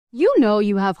You know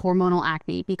you have hormonal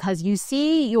acne because you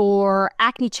see your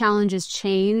acne challenges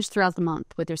change throughout the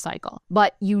month with your cycle,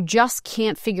 but you just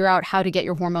can't figure out how to get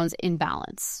your hormones in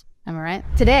balance. Am I right?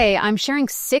 Today, I'm sharing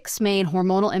 6 main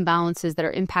hormonal imbalances that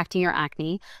are impacting your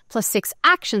acne, plus 6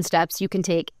 action steps you can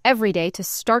take every day to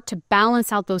start to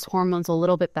balance out those hormones a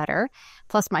little bit better,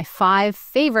 plus my 5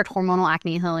 favorite hormonal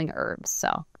acne healing herbs.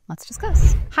 So let's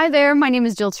discuss. Hi there, my name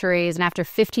is Therese, and after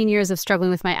 15 years of struggling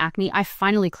with my acne, I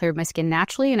finally cleared my skin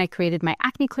naturally, and I created my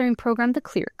acne clearing program, the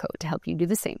Clear Code, to help you do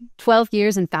the same. 12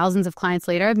 years and thousands of clients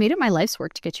later, I've made it my life's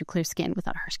work to get you clear skin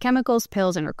without harsh chemicals,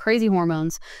 pills, and or crazy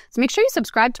hormones. So make sure you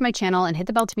subscribe to my channel and hit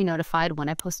the bell to be notified when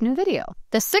I post a new video.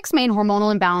 The 6 main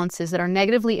hormonal imbalances that are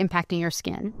negatively impacting your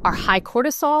skin are high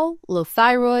cortisol, low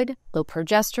thyroid, low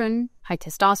progesterone, high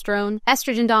testosterone,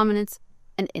 estrogen dominance,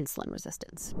 and insulin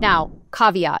resistance. Now,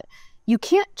 caveat, you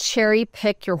can't cherry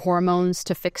pick your hormones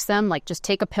to fix them, like just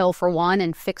take a pill for one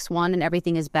and fix one and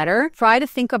everything is better. Try to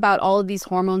think about all of these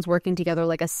hormones working together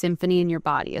like a symphony in your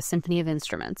body, a symphony of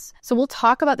instruments. So we'll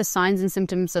talk about the signs and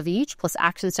symptoms of each, plus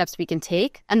action steps we can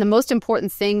take. And the most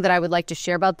important thing that I would like to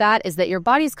share about that is that your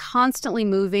body's constantly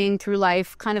moving through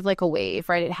life kind of like a wave,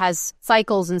 right? It has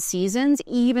cycles and seasons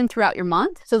even throughout your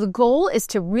month. So the goal is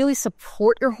to really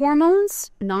support your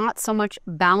hormones, not so much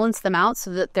balance them out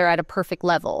so that they're at a perfect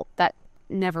level. That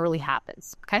never really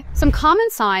happens, okay? Some common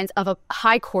signs of a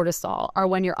high cortisol are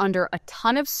when you're under a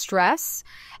ton of stress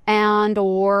and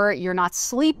or you're not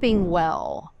sleeping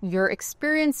well. You're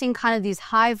experiencing kind of these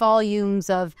high volumes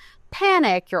of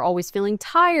panic, you're always feeling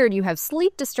tired, you have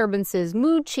sleep disturbances,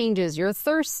 mood changes, you're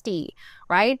thirsty,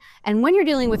 right? And when you're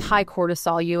dealing with high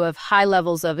cortisol, you have high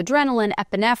levels of adrenaline,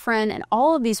 epinephrine, and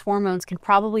all of these hormones can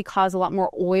probably cause a lot more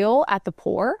oil at the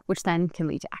pore, which then can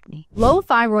lead to acne. Low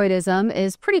thyroidism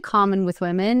is pretty common with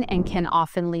women and can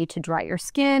often lead to drier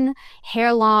skin,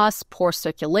 hair loss, poor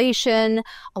circulation,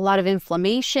 a lot of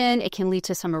inflammation. It can lead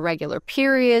to some irregular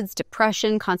periods,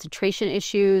 depression, concentration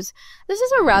issues. This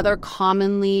is a rather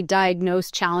commonly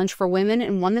diagnosed challenge for women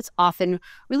and one that's often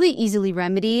really easily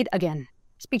remedied. Again,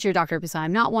 speak to your doctor because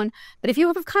I'm not one. But if you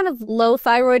have kind of low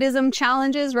thyroidism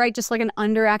challenges, right, just like an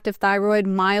underactive thyroid,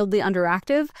 mildly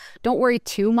underactive, don't worry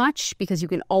too much because you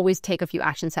can always take a few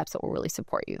action steps that will really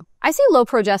support you. I see low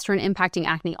progesterone impacting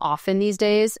acne often these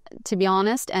days, to be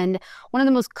honest. And one of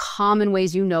the most common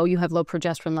ways you know you have low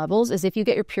progesterone levels is if you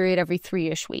get your period every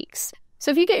 3-ish weeks. So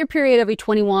if you get your period every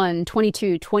 21,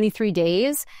 22, 23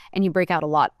 days, and you break out a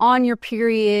lot on your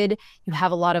period, you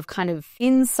have a lot of kind of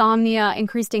insomnia,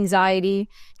 increased anxiety,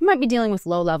 you might be dealing with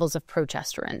low levels of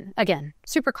progesterone. Again,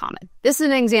 super common. This is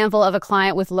an example of a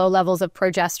client with low levels of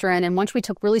progesterone, and once we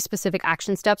took really specific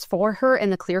action steps for her in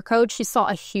the Clear Code, she saw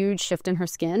a huge shift in her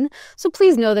skin. So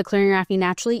please know that clearing your acne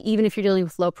naturally, even if you're dealing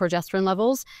with low progesterone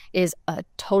levels, is a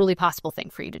totally possible thing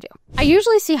for you to do. I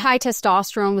usually see high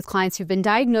testosterone with clients who've been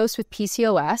diagnosed with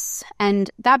PCOS, and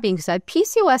that being said,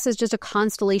 PCOS is just a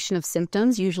constellation of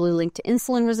symptoms usually linked to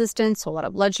insulin resistance, so a lot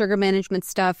of blood sugar management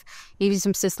stuff, maybe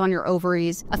some cysts on your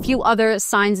ovaries. A few other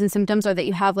signs and symptoms are that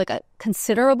you have like a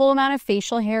considerable amount of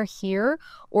facial hair here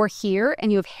or here, and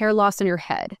you have hair loss in your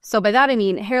head. So by that I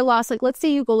mean hair loss, like let's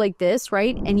say you go like this,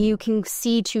 right? And you can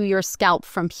see to your scalp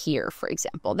from here, for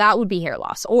example. That would be hair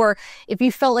loss. Or if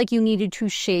you felt like you needed to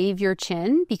shave your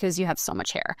chin because you have so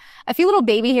much hair. A few little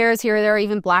baby hairs here or there,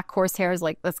 even black coarse hairs,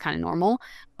 like that's kind of normal.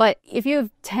 But if you have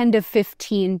 10 to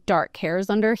 15 dark hairs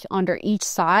under each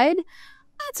side,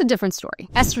 that's a different story.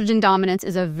 Estrogen dominance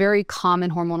is a very common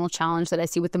hormonal challenge that I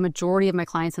see with the majority of my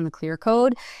clients in the Clear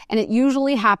Code, and it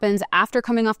usually happens after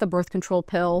coming off the birth control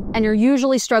pill, and you're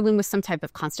usually struggling with some type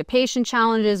of constipation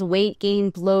challenges, weight gain,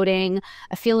 bloating,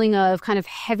 a feeling of kind of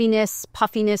heaviness,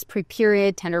 puffiness,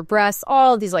 pre-period, tender breasts,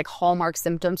 all of these like hallmark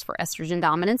symptoms for estrogen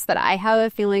dominance that I have a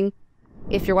feeling,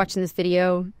 if you're watching this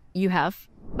video, you have.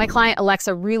 My client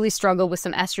Alexa really struggled with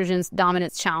some estrogen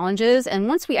dominance challenges, and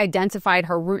once we identified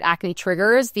her root acne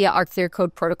triggers via our Clear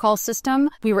Code protocol system,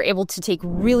 we were able to take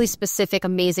really specific,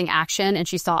 amazing action, and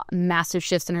she saw massive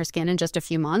shifts in her skin in just a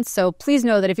few months. So please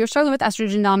know that if you're struggling with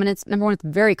estrogen dominance, number 1, it's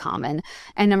very common,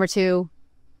 and number 2,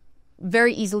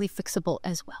 very easily fixable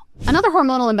as well. Another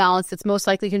hormonal imbalance that's most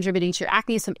likely contributing to your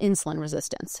acne is some insulin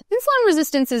resistance. Insulin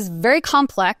resistance is very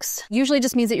complex. Usually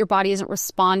just means that your body isn't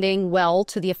responding well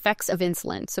to the effects of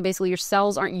insulin. So basically your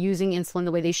cells aren't using insulin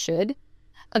the way they should.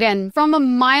 Again, from a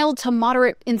mild to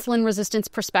moderate insulin resistance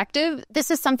perspective, this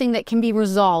is something that can be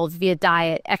resolved via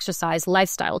diet, exercise,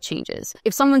 lifestyle changes.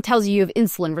 If someone tells you you have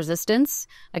insulin resistance,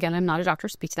 again, I'm not a doctor,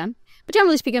 speak to them. But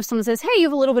generally speaking, if someone says, hey, you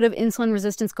have a little bit of insulin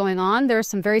resistance going on, there are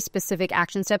some very specific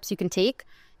action steps you can take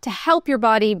to help your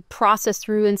body process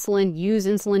through insulin, use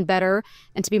insulin better,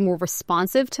 and to be more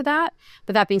responsive to that.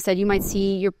 But that being said, you might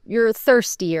see you're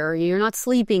thirstier, you're not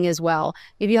sleeping as well.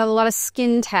 Maybe you have a lot of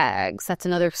skin tags. That's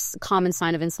another common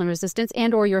sign of insulin resistance.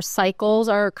 And or your cycles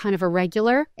are kind of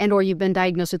irregular, and or you've been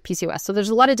diagnosed with PCOS. So there's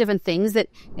a lot of different things that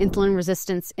insulin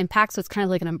resistance impacts. So it's kind of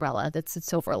like an umbrella that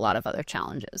sits over a lot of other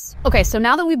challenges. Okay, so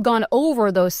now that we've gone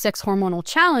over those 6 hormonal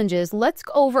challenges, let's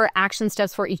go over action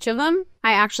steps for each of them.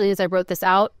 I actually, as I wrote this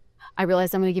out, I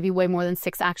realized I'm going to give you way more than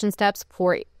 6 action steps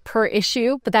per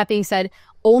issue. But that being said,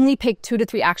 only pick 2 to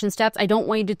 3 action steps. I don't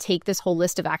want you to take this whole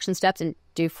list of action steps and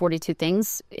do 42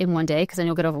 things in one day, because then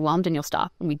you'll get overwhelmed and you'll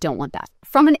stop. And we don't want that.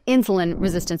 From an insulin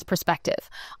resistance perspective,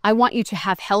 I want you to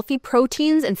have healthy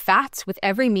proteins and fats with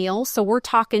every meal. So we're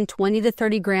talking 20 to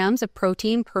 30 grams of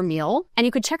protein per meal. And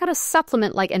you could check out a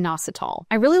supplement like inositol.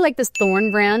 I really like this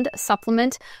Thorne brand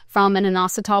supplement. From an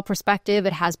inositol perspective,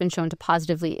 it has been shown to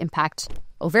positively impact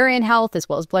ovarian health as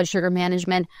well as blood sugar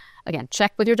management. Again,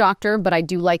 check with your doctor, but I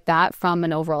do like that from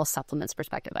an overall supplements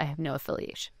perspective. I have no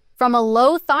affiliation. From a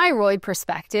low thyroid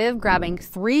perspective, grabbing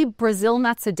 3 Brazil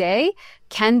nuts a day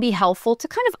can be helpful to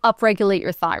kind of upregulate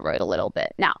your thyroid a little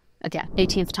bit. Now, again,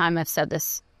 18th time I've said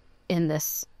this in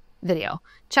this video.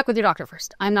 Check with your doctor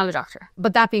first. I'm not a doctor.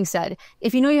 But that being said,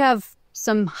 if you know you have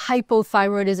some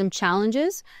hypothyroidism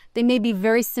challenges, they may be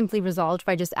very simply resolved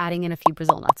by just adding in a few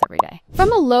Brazil nuts every day.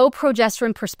 From a low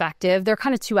progesterone perspective, there are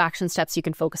kind of 2 action steps you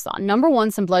can focus on. Number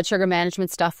 1, some blood sugar management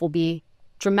stuff will be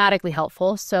dramatically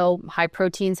helpful. So high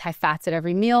proteins, high fats at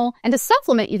every meal. And a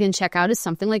supplement you can check out is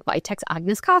something like Vitex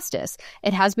Agnus Costis.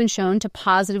 It has been shown to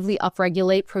positively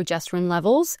upregulate progesterone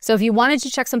levels. So if you wanted to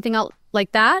check something out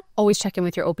like that, always check in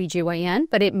with your OBGYN,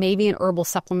 but it may be an herbal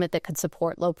supplement that could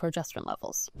support low progesterone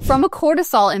levels. From a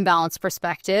cortisol imbalance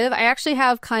perspective, I actually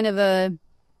have kind of a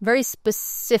very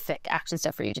specific action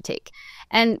step for you to take.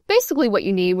 And basically what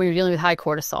you need when you're dealing with high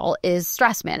cortisol is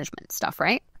stress management stuff,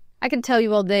 right? I can tell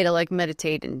you all day to like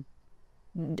meditate and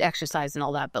exercise and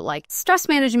all that, but like stress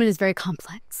management is very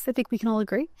complex. I think we can all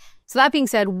agree. So that being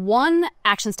said, one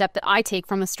action step that I take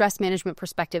from a stress management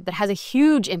perspective that has a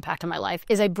huge impact on my life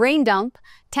is I brain dump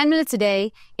 10 minutes a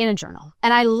day in a journal.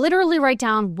 And I literally write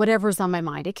down whatever's on my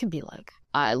mind. It can be like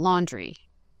laundry.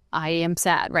 I am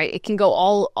sad, right? It can go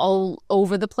all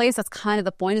over the place. That's kind of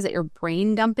the point, is that you're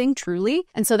brain dumping truly.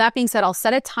 And so that being said, I'll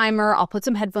set a timer. I'll put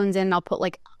some headphones in and I'll put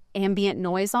like ambient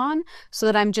noise on so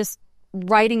that I'm just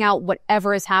writing out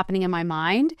whatever is happening in my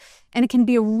mind. And it can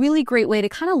be a really great way to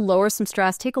kind of lower some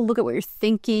stress, take a look at what you're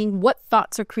thinking, what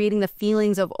thoughts are creating the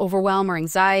feelings of overwhelm or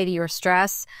anxiety or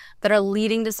stress that are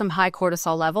leading to some high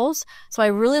cortisol levels. So I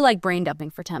really like brain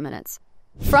dumping for 10 minutes.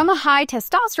 From a high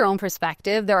testosterone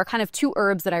perspective, there are kind of 2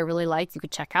 herbs that I really like you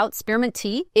could check out. Spearmint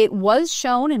tea. It was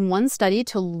shown in one study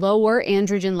to lower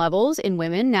androgen levels in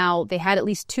women. Now, they had at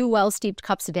least 2 well-steeped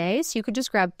cups a day, so you could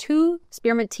just grab 2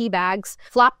 spearmint tea bags,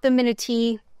 flop them in a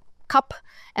tea cup,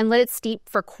 and let it steep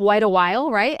for quite a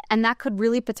while, right? And that could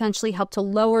really potentially help to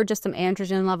lower just some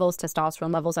androgen levels,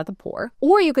 testosterone levels at the pore.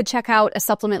 Or you could check out a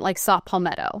supplement like saw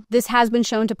palmetto. This has been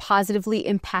shown to positively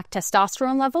impact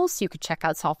testosterone levels, so you could check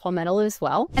out saw palmetto as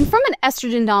well. And from an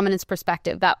estrogen dominance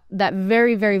perspective, that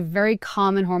very, very, very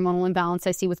common hormonal imbalance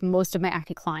I see with most of my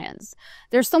acne clients,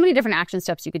 there's so many different action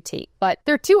steps you could take, but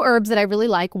there are 2 herbs that I really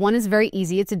like. One is very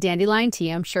easy. It's a dandelion tea.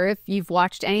 I'm sure if you've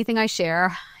watched anything I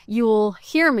share, you will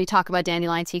hear me talk about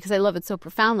dandelion tea because I love it so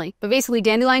profoundly. But basically,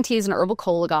 dandelion tea is an herbal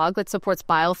cholagogue that supports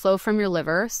bile flow from your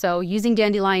liver. So using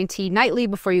dandelion tea nightly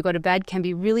before you go to bed can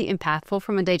be really impactful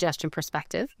from a digestion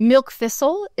perspective. Milk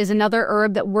thistle is another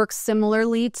herb that works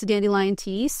similarly to dandelion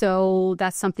tea. So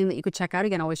that's something that you could check out.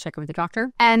 Again, always check in with the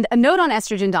doctor. And a note on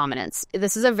estrogen dominance.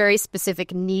 This is a very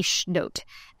specific niche note.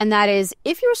 And that is,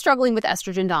 if you're struggling with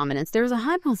estrogen dominance, there's a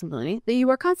high possibility that you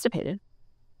are constipated.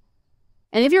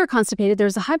 And if you're constipated,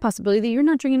 there's a high possibility that you're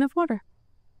not drinking enough water.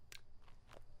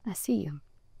 I see you.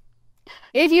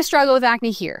 If you struggle with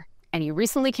acne here, and you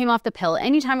recently came off the pill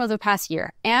anytime over the past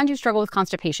year, and you struggle with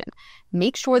constipation,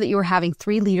 make sure that you are having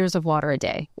 3 liters of water a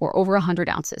day, or over 100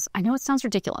 ounces. I know it sounds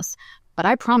ridiculous, but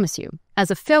I promise you,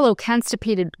 as a fellow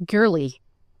constipated girly,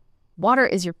 water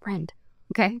is your friend,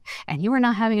 okay? And you are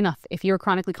not having enough if you are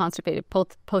chronically constipated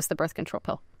post the birth control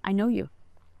pill. I know you.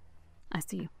 I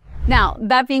see you. Now,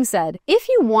 that being said, if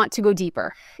you want to go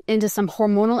deeper into some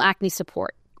hormonal acne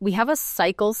support, we have a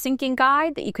cycle syncing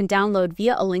guide that you can download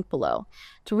via a link below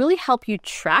to really help you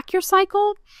track your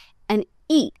cycle and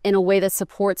eat in a way that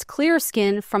supports clear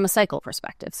skin from a cycle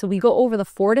perspective. So we go over the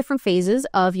 4 different phases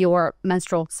of your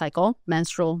menstrual cycle: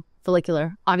 menstrual,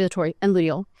 follicular, ovulatory, and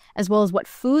luteal, as well as what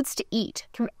foods to eat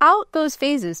throughout those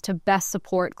phases to best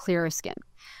support clearer skin.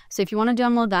 So if you want to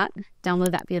download that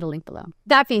via the link below.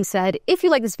 That being said, if you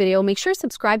like this video, make sure to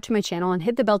subscribe to my channel and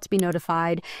hit the bell to be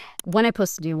notified when I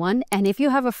post a new one. And if you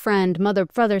have a friend, mother,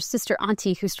 brother, sister,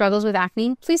 auntie who struggles with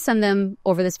acne, please send them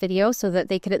over this video so that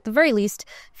they could at the very least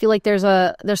feel like there's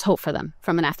hope for them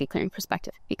from an acne clearing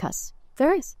perspective, because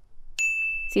there is.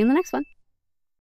 See you in the next one.